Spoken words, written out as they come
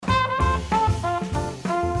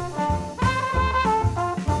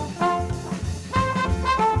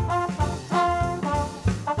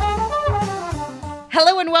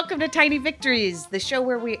welcome to Tiny Victories, the show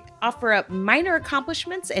where we offer up minor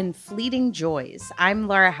accomplishments and fleeting joys. I'm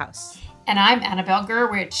Laura House. And I'm Annabelle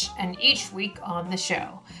Gurwitch, and each week on the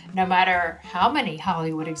show, no matter how many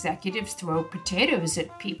Hollywood executives throw potatoes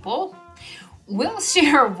at people, we'll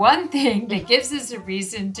share one thing that gives us a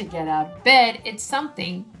reason to get out of bed. It's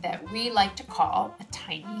something that we like to call a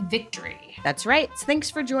tiny victory. That's right. Thanks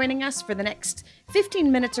for joining us. For the next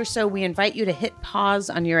 15 minutes or so, we invite you to hit pause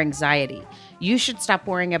on your anxiety. You should stop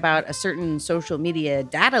worrying about a certain social media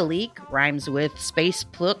data leak, rhymes with space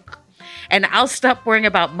pluk, and I'll stop worrying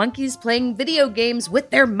about monkeys playing video games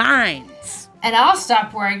with their minds. And I'll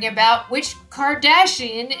stop worrying about which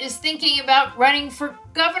Kardashian is thinking about running for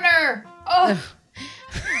governor. Oh,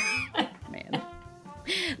 man.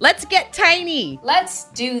 Let's get tiny.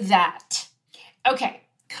 Let's do that. Okay,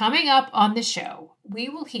 coming up on the show, we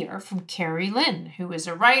will hear from Carrie Lynn, who is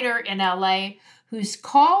a writer in LA, whose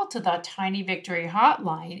call to the Tiny Victory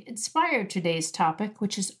Hotline inspired today's topic,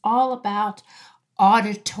 which is all about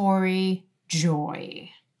auditory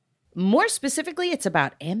joy. More specifically, it's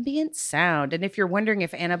about ambient sound. And if you're wondering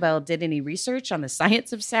if Annabelle did any research on the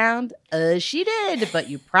science of sound, she did, but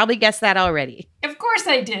you probably guessed that already. Of course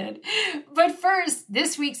I did. But first,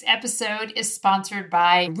 this week's episode is sponsored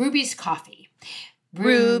by Ruby's Coffee.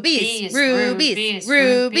 Rubies. We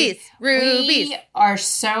are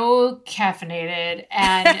so caffeinated,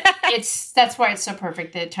 and that's why it's so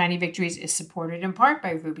perfect that Tiny Victories is supported in part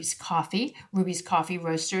by Ruby's Coffee. Ruby's Coffee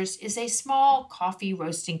Roasters is a small coffee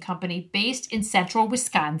roasting company based in central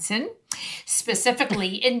Wisconsin,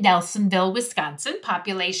 specifically in Nelsonville, Wisconsin,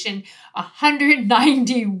 population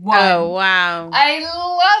 191. Oh, wow. I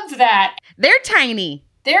love that. They're tiny.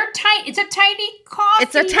 They're tiny. It's a tiny coffee.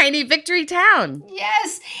 It's a tiny victory town.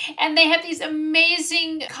 Yes. And they have these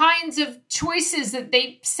amazing kinds of choices that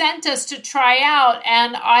they sent us to try out.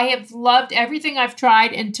 And I have loved everything I've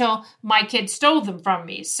tried until my kids stole them from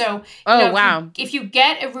me. So, wow. If you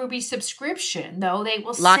get a Ruby subscription, though, they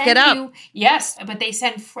will lock send it up. you. Yes. But they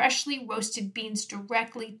send freshly roasted beans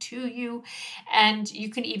directly to you. And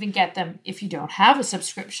you can even get them if you don't have a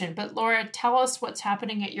subscription. But Laura, tell us what's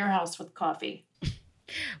happening at your house with coffee.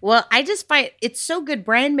 Well, I just find it's so good.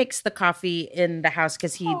 Brian makes the coffee in the house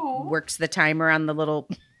because he works the timer on the little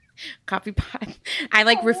coffee pot. I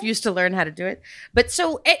refuse to learn how to do it. But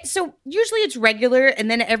so usually it's regular,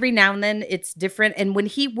 and then every now and then it's different. And when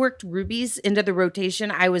he worked Ruby's into the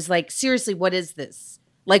rotation, I was like, seriously, what is this?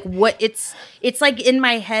 Like what it's like in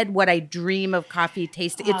my head what I dream of coffee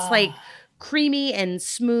tasting. It's like creamy and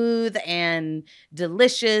smooth and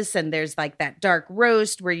delicious, and there's like that dark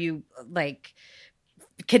roast where you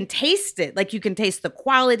can taste it. Like you can taste the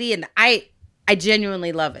quality, and I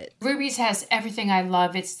genuinely love it. Ruby's has everything I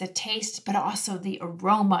love. It's the taste, but also the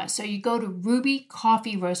aroma. So you go to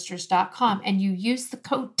rubycoffeeroasters.com and you use the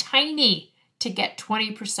code TINY to get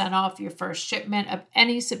 20% off your first shipment of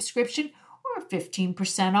any subscription or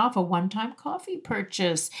 15% off a one-time coffee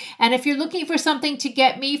purchase. And if you're looking for something to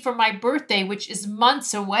get me for my birthday, which is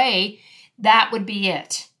months away, that would be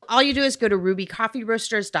it. All you do is go to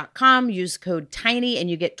rubycoffeeroasters.com, use code TINY, and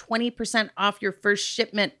you get 20% off your first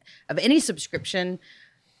shipment of any subscription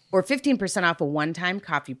or 15% off a one-time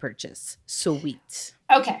coffee purchase. Sweet.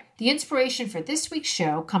 Okay, the inspiration for this week's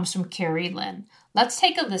show comes from Carrie Lynn. Let's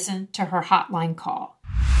take a listen to her hotline call.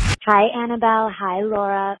 Hi, Annabelle. Hi,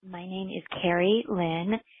 Laura. My name is Carrie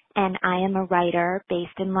Lynn, and I am a writer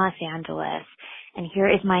based in Los Angeles. And here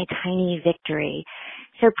is my tiny victory.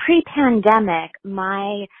 So pre-pandemic,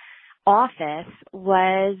 my office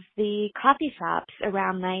was the coffee shops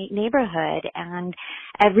around my neighborhood, and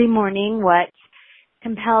every morning what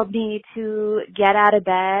compelled me to get out of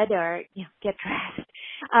bed or get dressed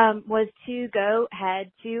was to go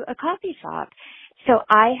head to a coffee shop. So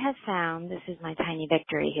I have found, this is my tiny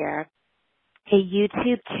victory here, a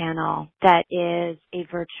YouTube channel that is a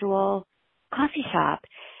virtual coffee shop.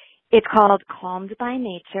 It's called Calmed by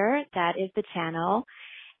Nature. That is the channel.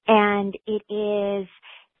 And it is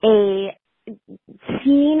a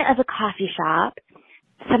scene of a coffee shop,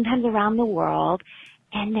 sometimes around the world.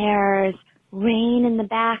 And there's rain in the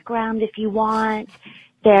background if you want.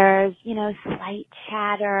 There's, slight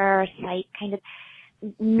chatter, slight kind of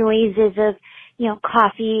noises of,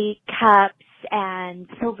 coffee cups and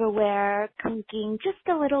silverware clinking just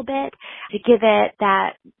a little bit to give it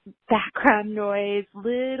that background noise,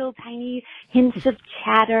 little tiny hints of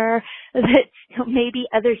chatter that maybe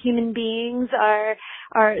other human beings are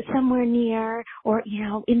somewhere near or,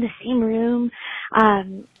 in the same room.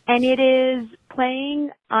 And it is playing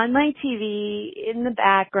on my TV in the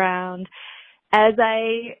background as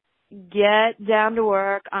I get down to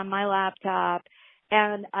work on my laptop,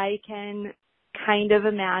 and I can kind of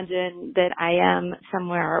imagine that I am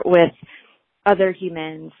somewhere with other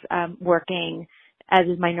humans working, as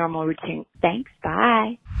is my normal routine. Thanks.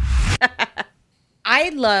 Bye. I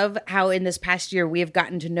love how in this past year we have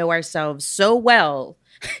gotten to know ourselves so well.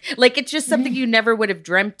 Like, it's just something you never would have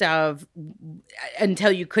dreamt of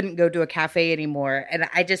until you couldn't go to a cafe anymore. And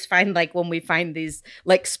I just find, like, when we find these,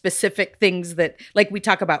 like, specific things that, like, we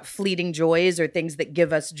talk about fleeting joys or things that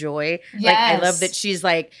give us joy. Yes. Like, I love that she's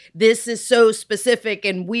like, this is so specific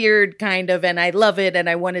and weird, kind of, and I love it, and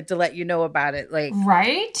I wanted to let you know about it. Like,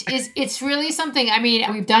 right? It's really something. I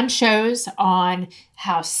mean, we've done shows on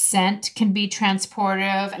how scent can be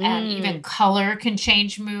transportive and even color can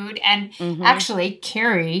change mood. And actually,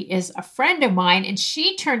 Carrie is a friend of mine, and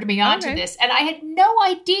she turned me on to this. And I had no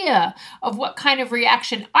idea of what kind of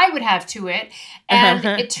reaction I would have to it. And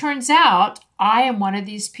it turns out I am one of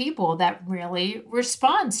these people that really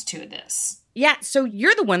responds to this. yeah, so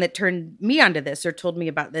you're the one that turned me onto this or told me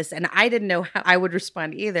about this, and I didn't know how I would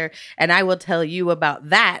respond either. And I will tell you about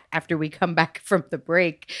that after we come back from the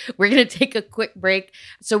break. We're going to take a quick break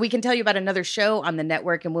so we can tell you about another show on the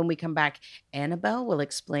network. And when we come back, Annabelle will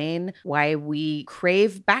explain why we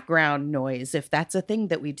crave background noise, if that's a thing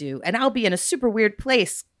that we do. And I'll be in a super weird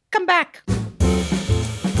place. Come back.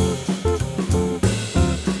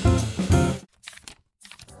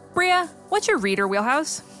 Bria, what's your reader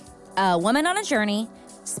wheelhouse? A woman on a journey,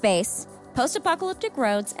 space, post-apocalyptic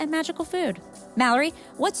roads, and magical food. Mallory,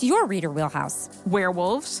 what's your reader wheelhouse?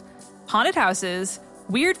 Werewolves, haunted houses,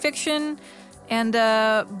 weird fiction, and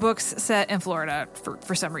books set in Florida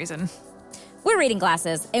for some reason. We're Reading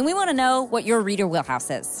Glasses, and we want to know what your reader wheelhouse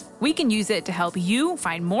is. We can use it to help you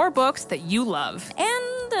find more books that you love.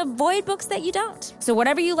 And avoid books that you don't. So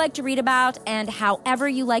whatever you like to read about and however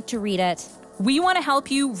you like to read it, we want to help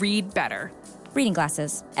you read better. Reading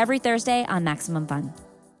Glasses, every Thursday on Maximum Fun.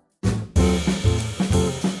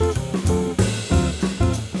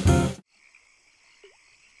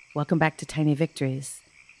 Welcome back to Tiny Victories.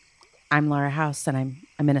 I'm Laura House, and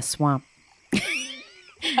I'm in a swamp.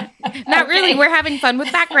 Not really. We're having fun with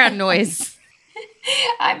background noise.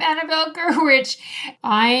 I'm Annabelle Gurwitch.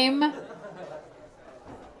 I'm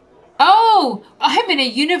in a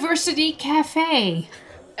university cafe.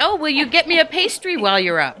 Oh, will you get me a pastry while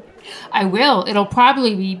you're up? I will. It'll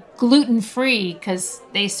probably be gluten-free because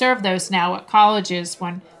they serve those now at colleges.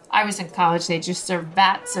 When I was in college, they just served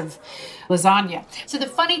vats of lasagna. So the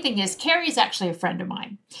funny thing is, Carrie's actually a friend of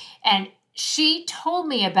mine. And she told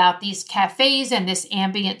me about these cafes and this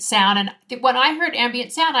ambient sound. And when I heard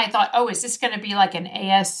ambient sound, I thought, oh, is this going to be like an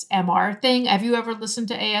ASMR thing? Have you ever listened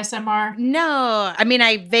to ASMR? No. I mean,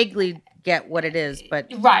 I vaguely get what it is, but...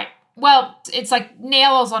 Right. Well, it's like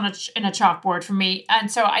nails in a chalkboard for me. And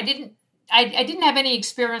so I didn't have any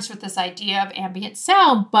experience with this idea of ambient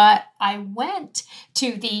sound, but I went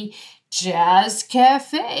to the Jazz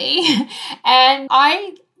Cafe and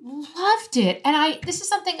I loved it. And this is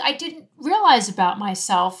something I didn't realize about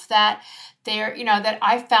myself, that that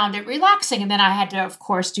I found it relaxing. And then I had to, of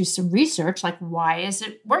course, do some research, like, why is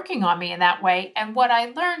it working on me in that way? And what I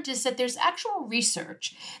learned is that there's actual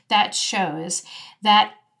research that shows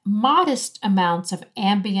that modest amounts of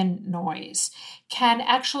ambient noise can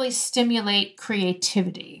actually stimulate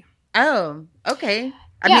creativity. Oh, okay.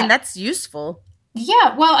 I mean, that's useful.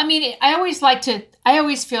 Yeah. Well, I mean, I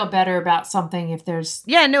always feel better about something if there's...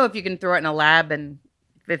 Yeah, no, if you can throw it in a lab and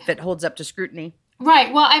if it holds up to scrutiny.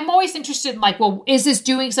 Right. Well, I'm always interested in, like, well, is this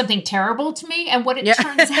doing something terrible to me? And what it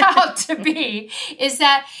turns out to be is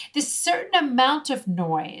that this certain amount of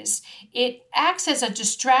noise, it acts as a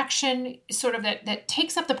distraction, sort of that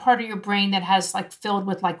takes up the part of your brain that has, like, filled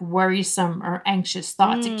with, like, worrisome or anxious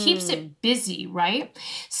thoughts. It keeps it busy, right?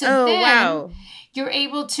 So wow. You're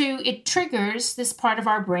able to, it triggers this part of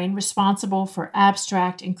our brain responsible for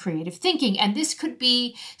abstract and creative thinking. And this could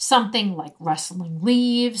be something like rustling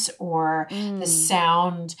leaves or the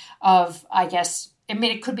sound of,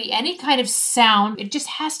 it could be any kind of sound. It just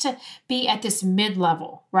has to be at this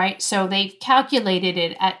mid-level, right? So they've calculated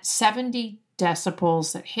it at 70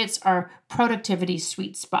 decibels that hits our productivity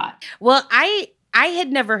sweet spot. Well, I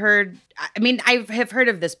had never heard, I mean, I have heard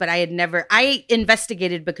of this, but I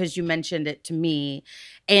investigated because you mentioned it to me.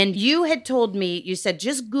 And you had told me, you said,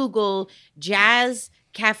 just Google Jazz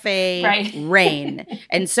Cafe Rain.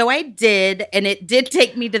 And so I did, and it did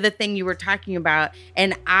take me to the thing you were talking about.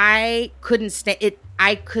 And I couldn't stand it.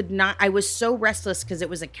 I was so restless because it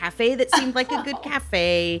was a cafe that seemed like a good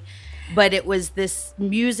cafe. but it was this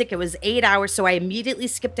music. It was 8 hours. So I immediately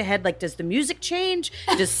skipped ahead. Like, does the music change?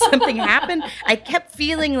 Does something happen? I kept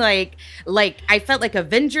feeling like I felt like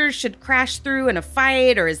Avengers should crash through in a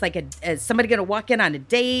fight, or is somebody going to walk in on a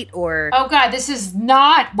date, or... Oh God, this is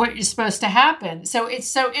not what you're supposed to happen. So it's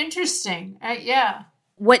so interesting. Yeah.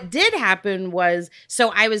 What did happen was,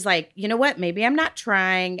 so I was like, you know what, maybe I'm not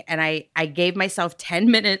trying. And I gave myself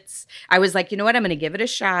 10 minutes. I was like, you know what, I'm going to give it a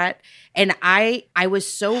shot. And I was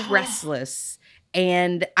so restless.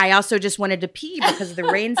 And I also just wanted to pee because of the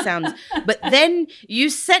rain sounds. But then you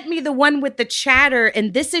sent me the one with the chatter,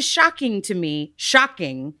 and this is shocking to me.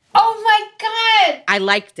 Shocking. Oh my God. I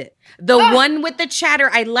liked it. The one with the chatter,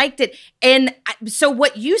 I liked it. And so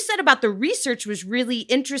what you said about the research was really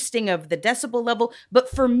interesting of the decibel level. But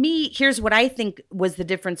for me, here's what I think was the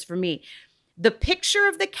difference for me. The picture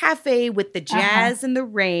of the cafe with the jazz and the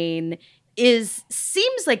rain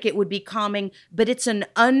seems like it would be calming, but it's an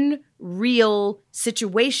unreal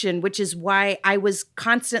situation, which is why I was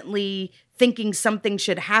constantly thinking something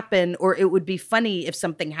should happen, or it would be funny if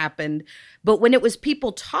something happened. But when it was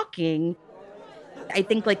people talking, I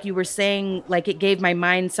think, like you were saying, like it gave my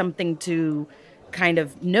mind something to kind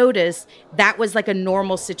of notice. That was like a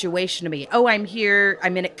normal situation to me. Oh, I'm here,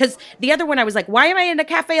 I'm in it. Because the other one, I was like, why am I in a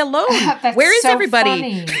cafe alone? Where is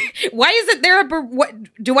everybody? Why isn't there what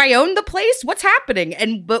do I own the place? What's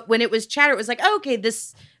happening? But when it was chatter, it was like, oh, okay,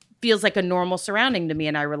 this feels like a normal surrounding to me,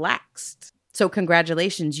 and I relaxed. So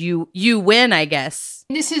congratulations, you win, I guess.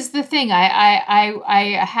 This is the thing.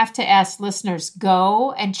 I have to ask listeners,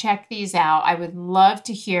 go and check these out. I would love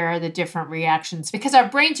to hear the different reactions, because our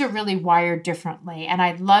brains are really wired differently. And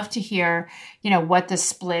I'd love to hear, what the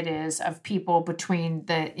split is of people between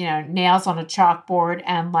the, nails on a chalkboard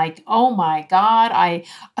and like, oh my God,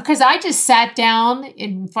 because I just sat down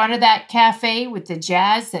in front of that cafe with the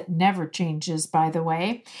jazz that never changes, by the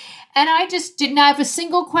way. And I just didn't have a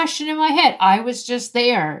single question in my head. I was just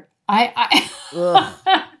there. I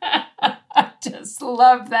just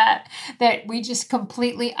love that we just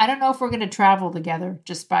completely, I don't know if we're going to travel together,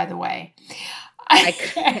 just by the way.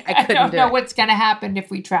 I don't know what's going to happen if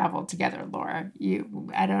we travel together, Laura.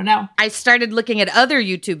 I don't know. I started looking at other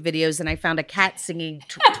YouTube videos, and I found a cat singing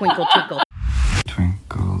Twinkle, Twinkle.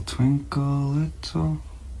 Twinkle, twinkle, little,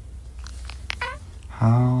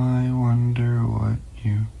 how I wonder what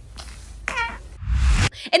you...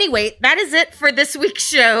 Anyway, that is it for this week's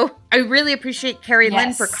show. I really appreciate Carrie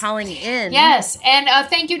Lynn for calling in. Yes, and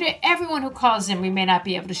thank you to everyone who calls in. We may not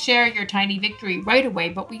be able to share your tiny victory right away,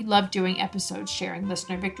 but we love doing episodes sharing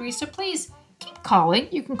listener victories, so please keep calling.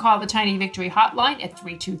 You can call the Tiny Victory hotline at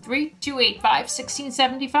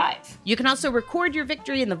 323-285-1675. You can also record your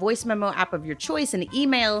victory in the voice memo app of your choice and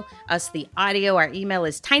email us the audio. Our email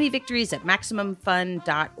is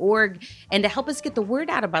tinyvictories@maximumfun.org. And to help us get the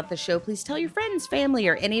word out about the show, please tell your friends, family,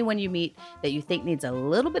 or anyone you meet that you think needs a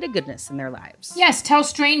little bit of goodness in their lives. Yes, tell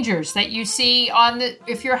strangers that you see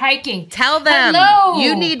if you're hiking. Tell them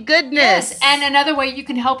you need goodness. Yes, and another way you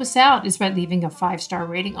can help us out is by leaving a 5-star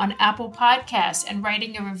rating on Apple Podcasts and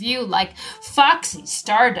writing a review like Foxy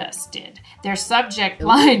Stardust did. Their subject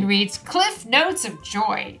line reads, Cliff Notes of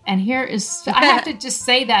Joy. And here is, I have to just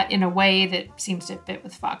say that in a way that seems to fit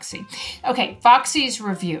with Foxy. Okay, Foxy's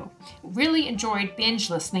review. Really enjoyed binge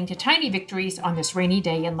listening to Tiny Victories on this rainy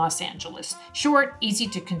day in Los Angeles. Short, easy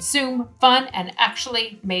to consume, fun, and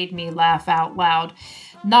actually made me laugh out loud.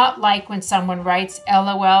 Not like when someone writes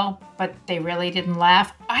LOL, but they really didn't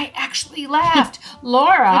laugh. I actually laughed.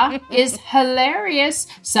 Laura is hilarious.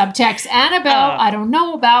 Subtext Annabelle, I don't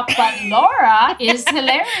know about, but Laura is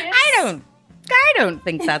hilarious. I don't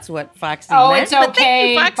think that's what Foxy meant. It's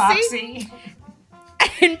okay, but thank you, Foxy.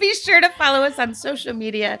 And be sure to follow us on social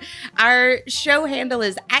media. Our show handle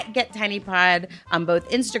is @GetTinyPod on both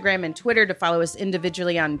Instagram and Twitter. To follow us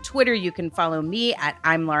individually on Twitter, you can follow me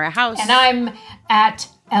I'm Laura House. And I'm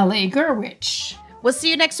 @LA Gurwitch. We'll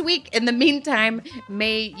see you next week. In the meantime,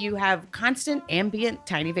 may you have constant ambient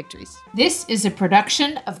tiny victories. This is a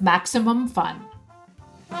production of Maximum Fun.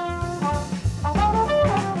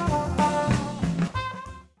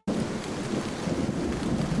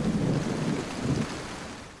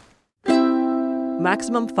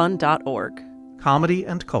 MaximumFun.org. Comedy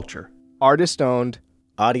and culture. Artist owned.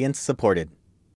 Audience supported.